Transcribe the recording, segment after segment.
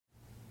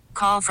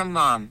call from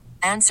mom.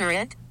 Answer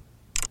it.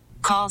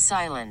 Call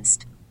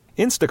silenced.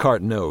 Instacart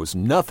knows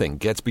nothing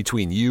gets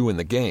between you and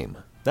the game.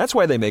 That's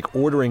why they make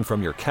ordering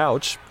from your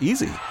couch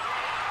easy.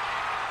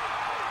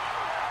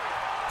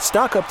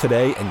 Stock up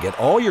today and get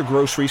all your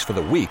groceries for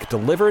the week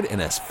delivered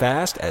in as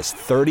fast as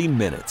 30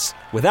 minutes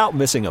without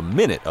missing a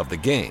minute of the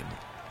game.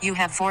 You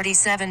have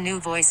 47 new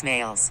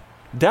voicemails.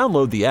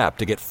 Download the app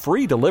to get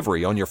free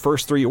delivery on your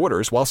first 3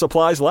 orders while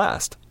supplies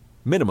last.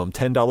 Minimum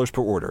 $10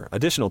 per order.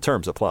 Additional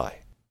terms apply.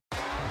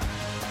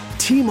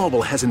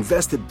 T-Mobile has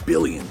invested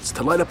billions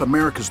to light up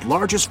America's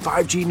largest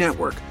 5G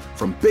network,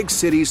 from big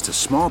cities to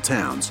small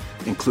towns,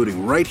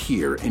 including right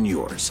here in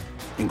yours.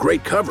 And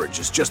great coverage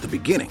is just the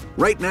beginning.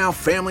 Right now,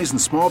 families and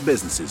small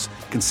businesses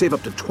can save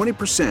up to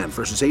 20%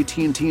 versus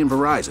AT&T and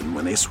Verizon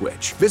when they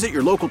switch. Visit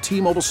your local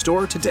T-Mobile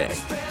store today.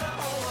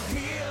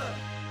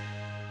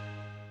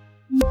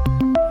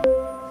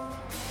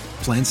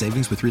 Plan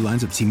savings with 3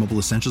 lines of T-Mobile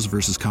Essentials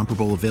versus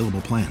comparable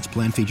available plans.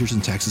 Plan features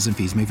and taxes and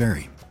fees may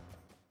vary.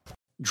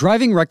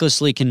 Driving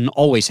recklessly can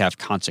always have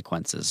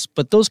consequences,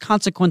 but those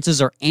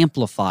consequences are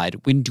amplified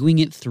when doing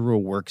it through a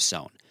work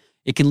zone.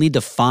 It can lead to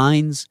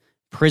fines,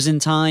 prison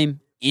time,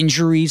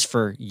 injuries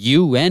for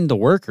you and the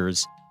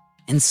workers,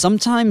 and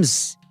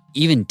sometimes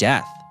even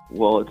death.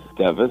 Well, it's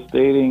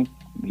devastating.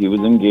 He was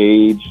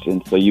engaged,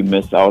 and so you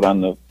miss out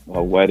on the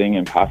wedding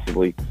and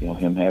possibly,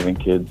 him having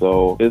kids.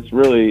 So it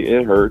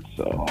hurts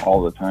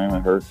all the time.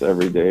 It hurts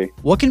every day.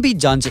 What can be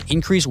done to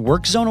increase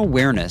work zone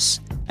awareness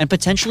and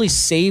potentially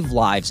save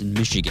lives in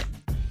Michigan?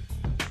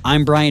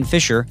 I'm Brian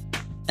Fisher,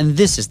 and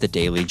this is the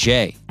Daily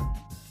J.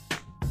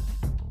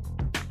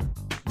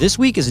 This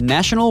week is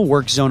National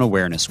Work Zone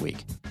Awareness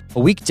Week, a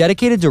week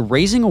dedicated to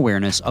raising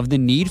awareness of the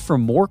need for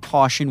more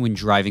caution when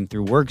driving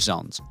through work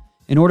zones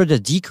in order to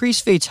decrease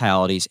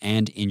fatalities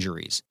and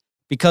injuries.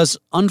 Because,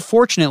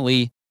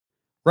 unfortunately,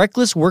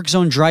 reckless work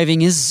zone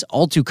driving is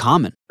all too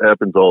common. It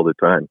happens all the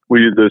time.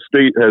 The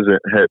state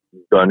hasn't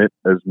done it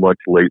as much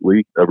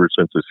lately, ever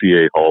since the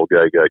CA Hall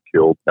guy got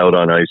killed out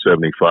on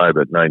I-75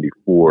 at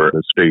 94.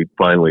 The state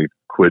finally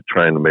quit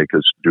trying to make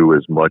us do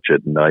as much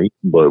at night,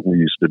 but we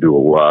used to do a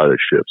lot of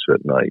shifts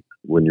at night.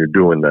 When you're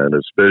doing that,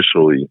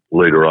 especially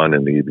later on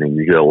in the evening,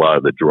 you get a lot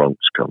of the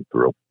drunks come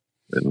through,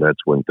 and that's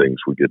when things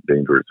would get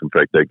dangerous. In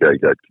fact, that guy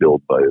got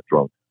killed by a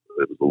drunk.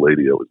 It was a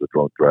lady that was a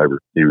drunk driver.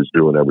 He was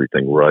doing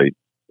everything right,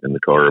 and the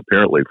car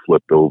apparently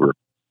flipped over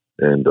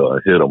and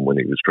hit him when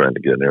he was trying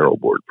to get an arrow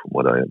board, from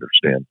what I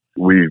understand.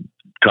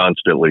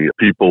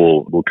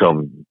 People will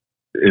come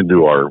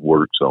into our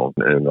work zone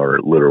and are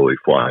literally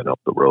flying up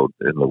the road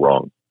in the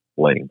wrong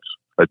lanes.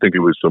 I think it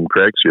was some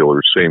crack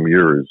sealers, same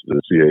year as the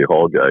CA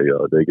Hall guy,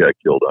 they got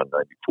killed on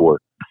 94.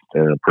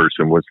 And a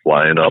person was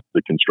flying up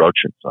the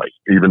construction site.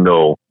 Even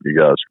though you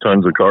got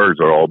tons of cars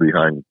are all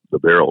behind the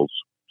barrels,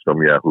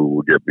 some Yahoo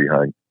will get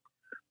behind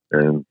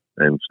and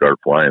start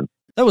flying.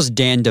 That was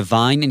Dan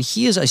Devine, and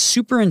he is a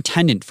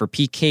superintendent for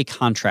PK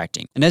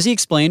Contracting. And as he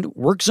explained,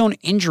 work zone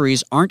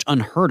injuries aren't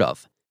unheard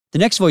of. The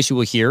next voice you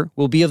will hear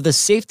will be of the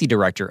safety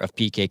director of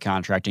PK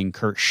Contracting,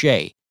 Kurt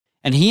Shea.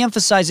 And he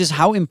emphasizes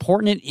how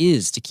important it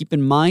is to keep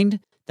in mind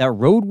that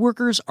road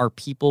workers are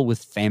people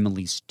with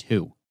families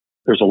too.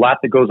 There's a lot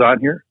that goes on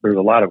here. There's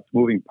a lot of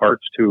moving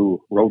parts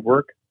to road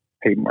work.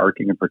 Pavement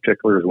marking in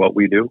particular is what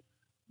we do.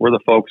 We're the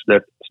folks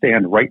that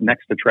stand right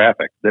next to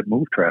traffic, that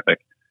move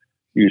traffic,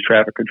 use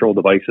traffic control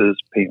devices,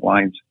 paint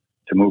lines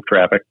to move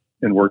traffic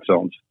in work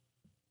zones.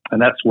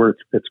 And that's where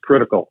it's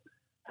critical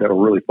that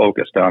we're really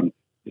focused on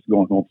just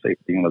going home safe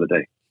at the end of the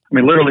day. I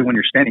mean, literally, when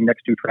you're standing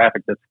next to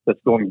traffic that's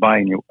going by,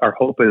 and our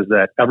hope is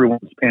that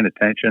everyone's paying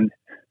attention,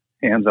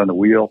 hands on the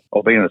wheel,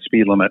 obeying the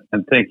speed limit,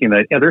 and thinking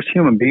that, there's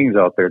human beings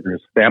out there.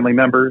 There's family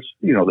members,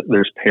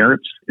 there's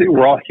parents.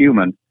 We're all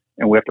human,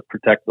 and we have to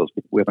protect those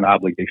people. We have an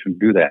obligation to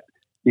do that.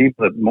 Even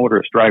the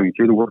motorists driving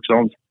through the work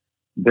zones,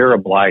 they're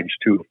obliged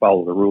to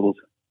follow the rules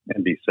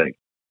and be safe.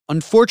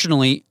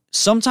 Unfortunately,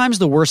 sometimes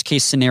the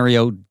worst-case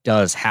scenario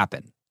does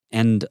happen,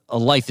 and a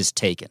life is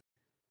taken.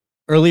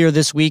 Earlier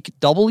this week,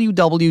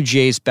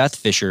 WWJ's Beth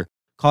Fisher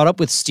caught up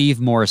with Steve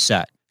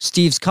Morissette.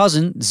 Steve's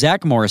cousin,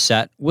 Zach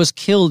Morissette, was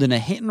killed in a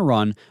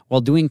hit-and-run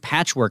while doing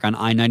patchwork on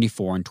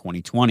I-94 in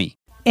 2020.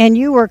 And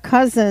you were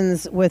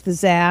cousins with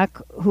Zach,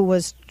 who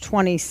was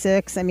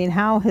 26. I mean,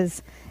 how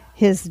has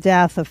his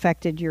death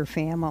affected your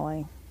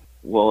family?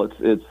 Well,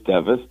 it's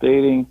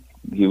devastating.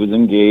 He was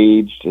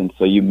engaged, and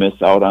so you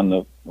miss out on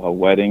the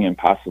wedding and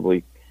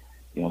possibly,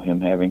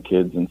 him having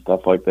kids and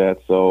stuff like that.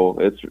 So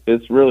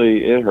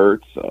it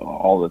hurts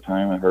all the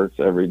time. It hurts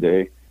every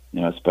day,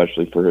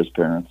 especially for his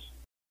parents.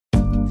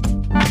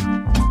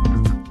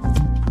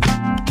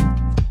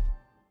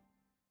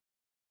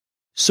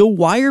 So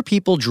why are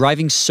people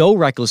driving so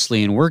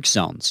recklessly in work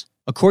zones?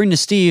 According to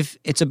Steve,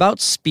 it's about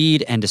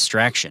speed and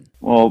distraction.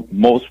 Well,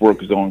 most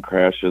work zone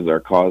crashes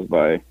are caused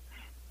by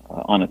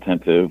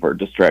unattentive or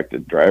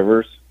distracted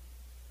drivers.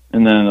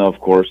 And then, of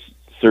course,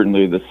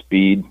 certainly the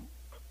speed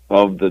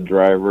of the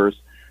drivers,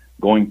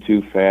 going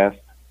too fast,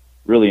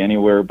 really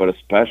anywhere, but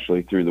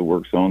especially through the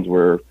work zones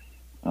where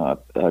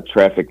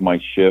traffic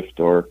might shift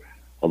or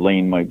a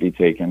lane might be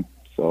taken.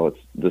 So it's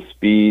the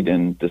speed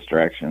and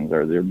distractions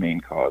are their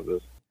main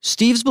causes.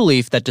 Steve's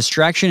belief that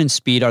distraction and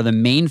speed are the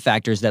main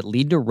factors that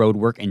lead to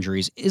roadwork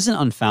injuries isn't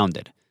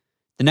unfounded.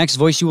 The next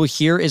voice you will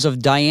hear is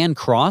of Diane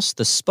Cross,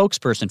 the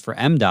spokesperson for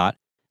MDOT,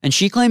 and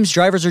she claims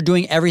drivers are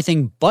doing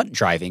everything but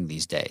driving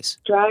these days.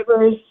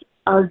 Drivers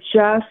are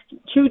just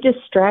too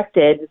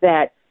distracted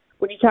that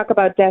when you talk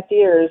about deaf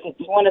ears, it's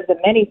one of the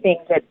many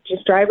things that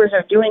just drivers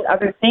are doing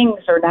other things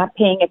or not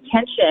paying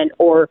attention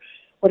or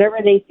whatever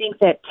they think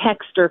that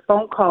text or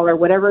phone call or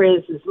whatever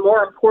is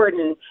more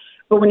important.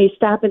 But when you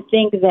stop and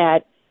think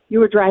that you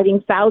were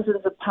driving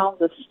thousands of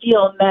pounds of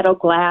steel, metal,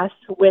 glass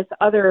with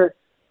other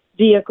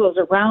vehicles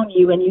around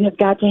you, and you have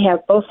got to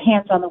have both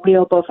hands on the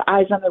wheel, both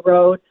eyes on the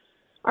road.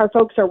 Our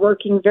folks are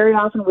working very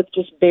often with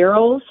just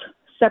barrels,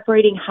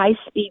 separating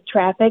high-speed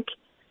traffic,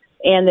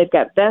 and they've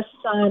got vests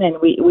on,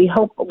 and we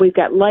hope we've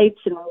got lights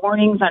and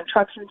warnings on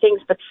trucks and things,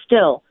 but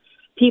still,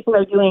 people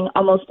are doing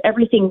almost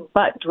everything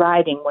but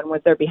driving when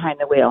they're behind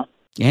the wheel.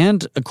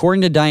 And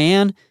according to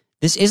Diane,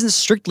 this isn't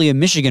strictly a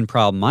Michigan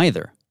problem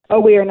either. Oh,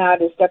 we are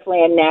not. It's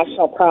definitely a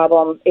national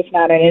problem, if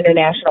not an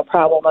international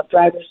problem, of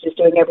drivers just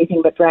doing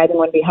everything but driving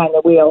when behind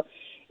the wheel.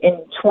 In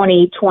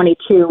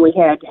 2022, we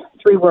had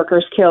 3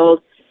 workers killed,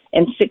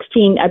 and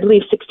 16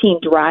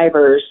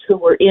 drivers who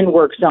were in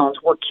work zones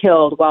were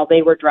killed while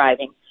they were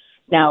driving.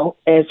 Now,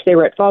 if they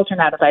were at fault or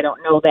not, I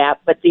don't know that,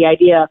 but the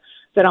idea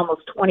that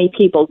almost 20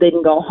 people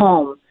didn't go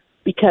home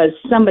because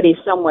somebody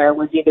somewhere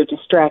was either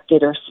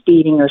distracted or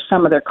speeding or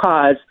some other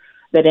cause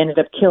that ended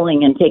up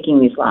killing and taking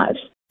these lives.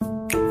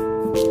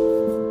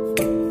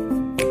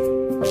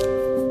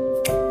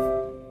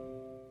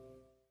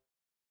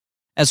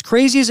 As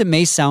crazy as it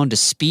may sound to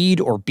speed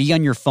or be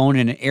on your phone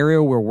in an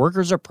area where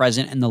workers are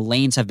present and the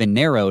lanes have been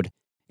narrowed,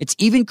 it's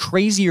even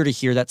crazier to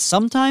hear that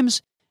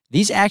sometimes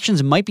these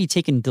actions might be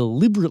taken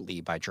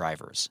deliberately by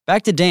drivers.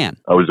 Back to Dan.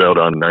 I was out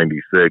on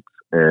 96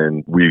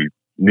 and we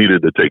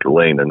needed to take a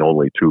lane and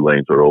only 2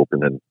 lanes are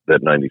open, and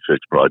that 96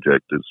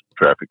 project is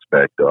traffic's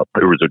backed up.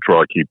 There was a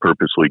truck, he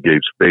purposely gave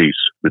space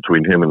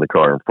between him and the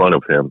car in front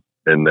of him,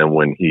 and then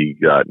when he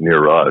got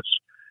near us,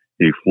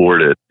 he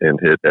floored it and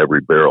hit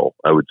every barrel.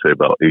 I would say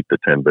about 8 to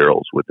 10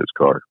 barrels with his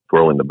car,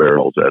 throwing the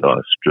barrels at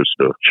us just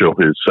to show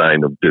his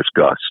sign of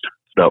disgust.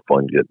 It's not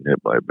fun getting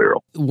hit by a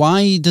barrel.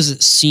 Why does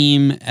it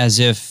seem as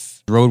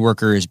if road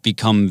workers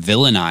become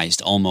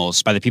villainized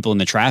almost by the people in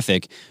the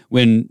traffic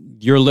when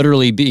you're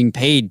literally being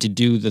paid to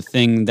do the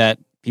thing that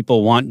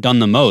people want done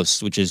the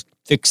most, which is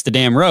fix the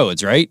damn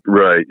roads, right?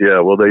 Right, yeah.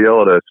 Well, they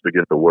yell at us to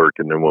get to work,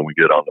 and then when we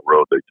get on the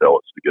road, they tell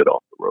us to get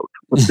off the road.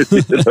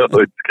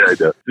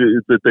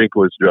 It's a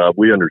thankless job.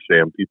 We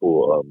understand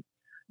people,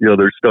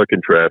 they're stuck in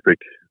traffic.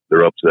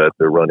 They're upset.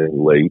 They're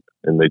running late,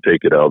 and they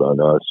take it out on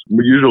us.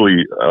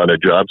 Usually on a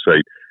job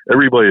site,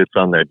 everybody that's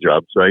on that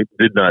job site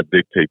did not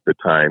dictate the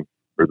time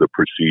or the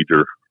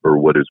procedure or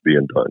what is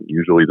being done.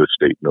 Usually the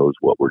state knows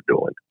what we're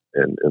doing.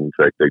 And in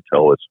fact, they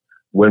tell us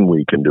when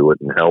we can do it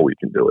and how we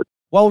can do it.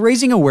 While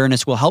raising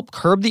awareness will help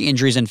curb the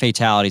injuries and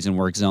fatalities in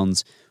work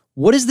zones,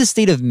 what is the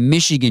state of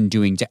Michigan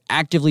doing to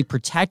actively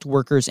protect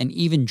workers and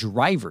even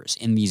drivers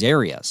in these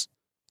areas?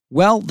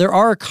 Well, there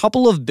are a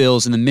couple of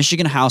bills in the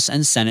Michigan House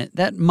and Senate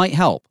that might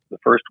help. The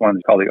first one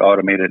is called the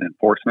Automated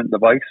Enforcement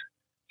Device.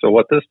 So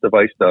what this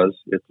device does,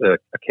 it's a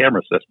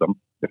camera system.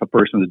 If a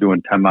person is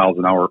doing 10 miles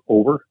an hour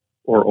over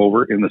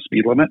in the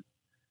speed limit,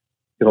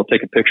 it'll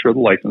take a picture of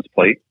the license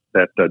plate.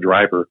 That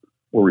driver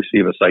will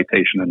receive a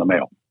citation in the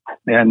mail.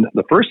 And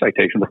the first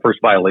citation, the first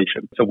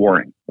violation, it's a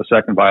warning. The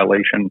second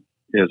violation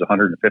is a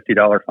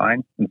 $150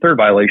 fine. And the third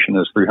violation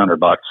is $300,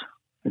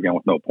 again,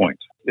 with no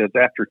points. It's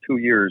after 2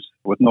 years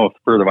with no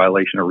further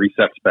violation, it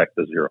resets back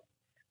to 0.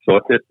 So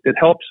it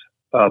helps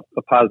a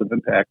positive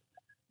impact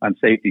on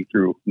safety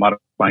through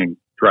modifying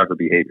driver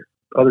behavior.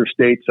 Other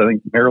states, I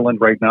think Maryland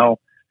right now,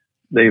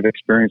 they've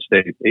experienced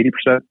a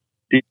 80%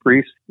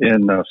 decrease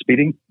in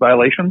speeding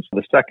violations.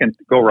 The second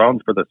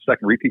go-round for the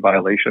second repeat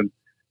violation,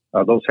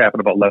 those happen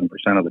about 11%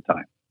 of the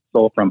time.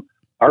 So from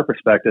our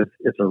perspective,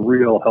 it's a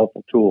real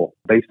helpful tool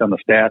based on the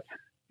stats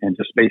and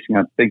just basing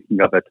on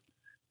thinking of it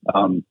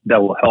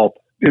that will help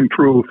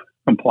improve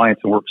compliance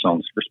in work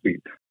zones for speed.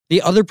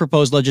 The other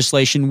proposed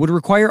legislation would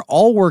require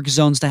all work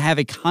zones to have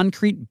a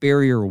concrete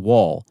barrier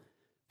wall.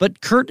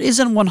 But Kurt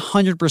isn't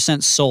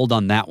 100% sold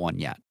on that one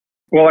yet.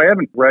 Well, I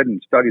haven't read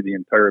and studied the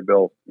entire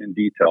bill in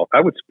detail.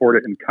 I would support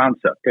it in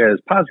concept as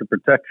positive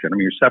protection. I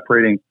mean, you're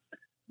separating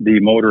the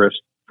motorists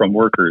from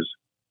workers.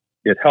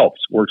 It helps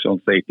work zone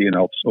safety and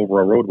helps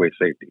overall roadway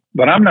safety.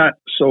 But I'm not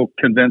so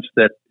convinced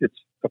that it's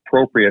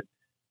appropriate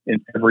in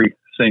every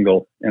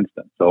single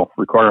instance. So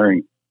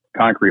requiring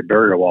concrete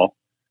barrier wall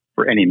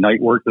for any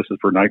night work, this is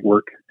for night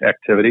work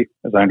activity,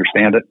 as I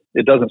understand it.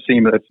 It doesn't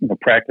seem that it's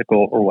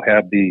practical or will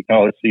have the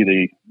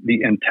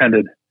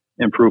intended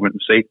improvement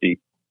in safety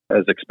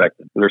as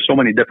expected. There's so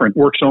many different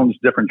work zones,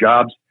 different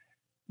jobs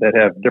that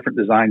have different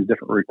designs,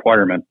 different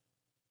requirements.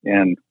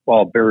 And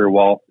while barrier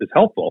wall is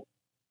helpful,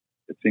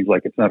 it seems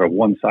like it's not a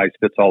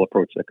one-size-fits-all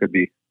approach that could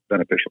be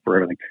beneficial for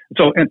everything.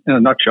 So in a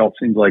nutshell, it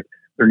seems like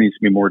there needs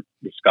to be more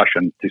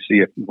discussion to see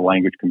if the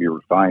language can be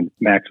refined,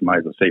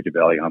 maximize the safety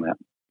value on that.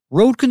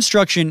 Road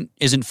construction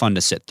isn't fun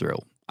to sit through.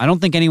 I don't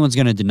think anyone's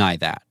going to deny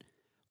that.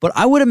 But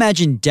I would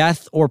imagine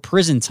death or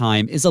prison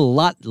time is a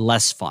lot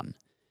less fun.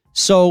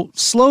 So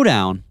slow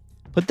down,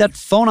 put that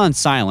phone on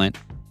silent,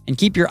 and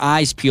keep your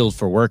eyes peeled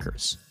for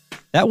workers.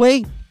 That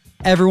way,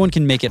 everyone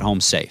can make it home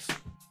safe.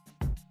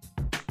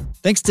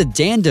 Thanks to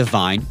Dan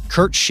Devine,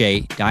 Kurt Shea,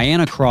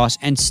 Diana Cross,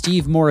 and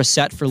Steve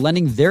Morissette for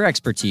lending their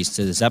expertise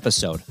to this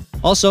episode.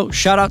 Also,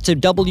 shout out to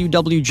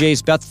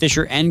WWJ's Beth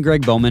Fisher and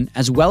Greg Bowman,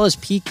 as well as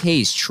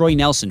PK's Troy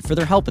Nelson for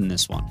their help in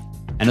this one.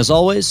 And as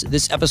always,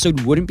 this episode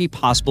wouldn't be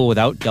possible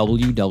without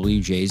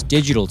WWJ's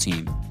digital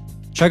team.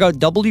 Check out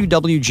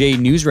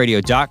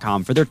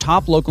WWJNewsRadio.com for their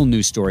top local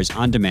news stories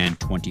on demand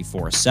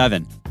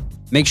 24/7.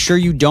 Make sure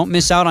you don't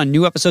miss out on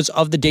new episodes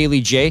of The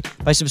Daily J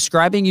by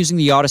subscribing using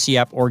the Odyssey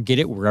app or get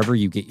it wherever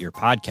you get your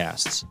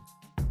podcasts.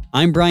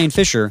 I'm Brian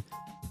Fisher,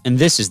 and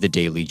this is The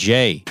Daily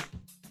J.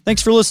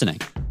 Thanks for listening.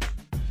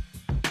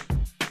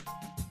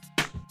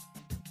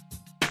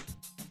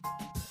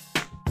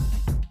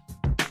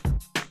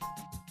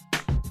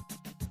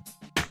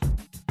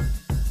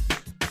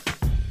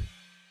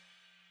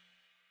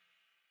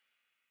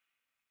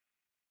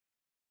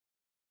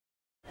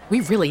 We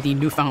really need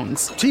new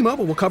phones.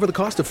 T-Mobile will cover the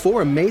cost of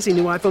 4 amazing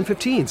new iPhone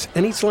 15s,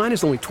 and each line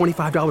is only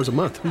 $25 a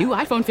month. New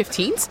iPhone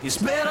 15s? It's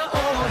better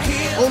over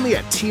here. Only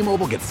at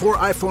T-Mobile, get 4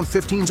 iPhone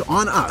 15s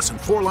on us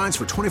and 4 lines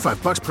for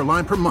 $25 per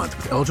line per month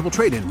with eligible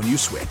trade-in when you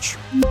switch.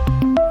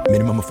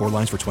 Minimum of 4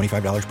 lines for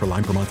 $25 per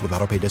line per month with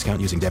autopay discount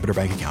using debit or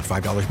bank account.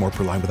 $5 more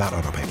per line without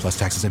autopay, plus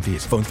taxes and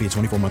fees. Phone fee at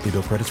 24 monthly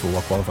bill credits for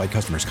well-qualified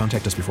customers.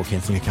 Contact us before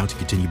canceling account to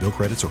continue bill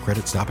credits or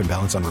credit stop and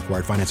balance on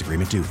required finance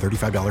agreement due.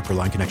 $35 per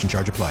line connection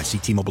charge applies. See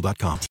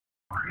T-Mobile.com.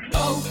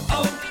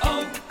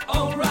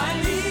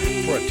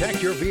 O'Reilly.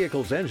 Protect your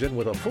vehicle's engine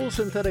with a full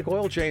synthetic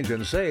oil change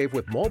and save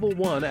with Mobile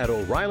One at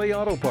O'Reilly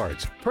Auto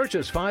Parts.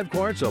 Purchase 5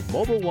 quarts of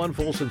Mobile One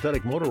full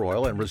synthetic motor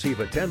oil and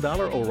receive a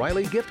 $10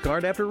 O'Reilly gift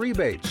card after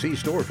rebate. See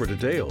store for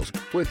details.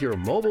 With your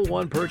Mobile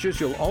One purchase,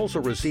 you'll also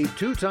receive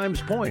 2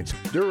 times points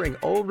during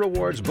O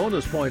Rewards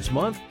Bonus Points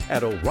Month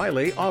at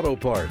O'Reilly Auto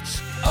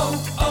Parts.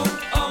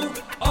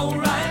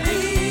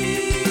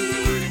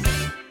 O'Reilly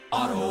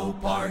Auto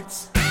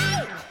Parts.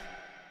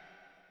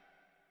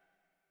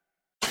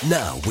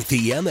 Now, with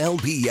the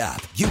MLB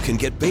app, you can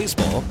get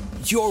baseball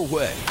your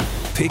way.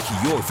 Pick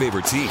your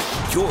favorite team,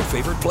 your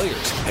favorite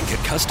players, and get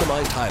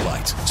customized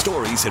highlights,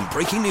 stories, and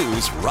breaking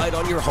news right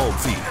on your home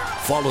feed.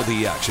 Follow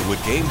the action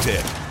with Game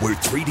 10, where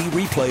 3D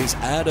replays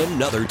add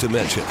another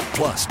dimension.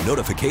 Plus,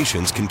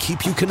 notifications can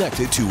keep you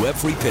connected to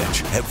every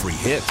pitch, every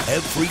hit,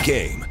 every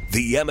game.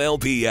 The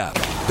MLB app.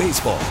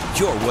 Baseball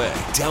your way.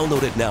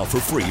 Download it now for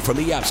free from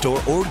the App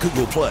Store or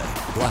Google Play.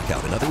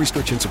 Blackout and other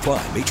restrictions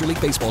apply. Major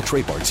League Baseball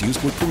trademarks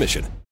used with permission.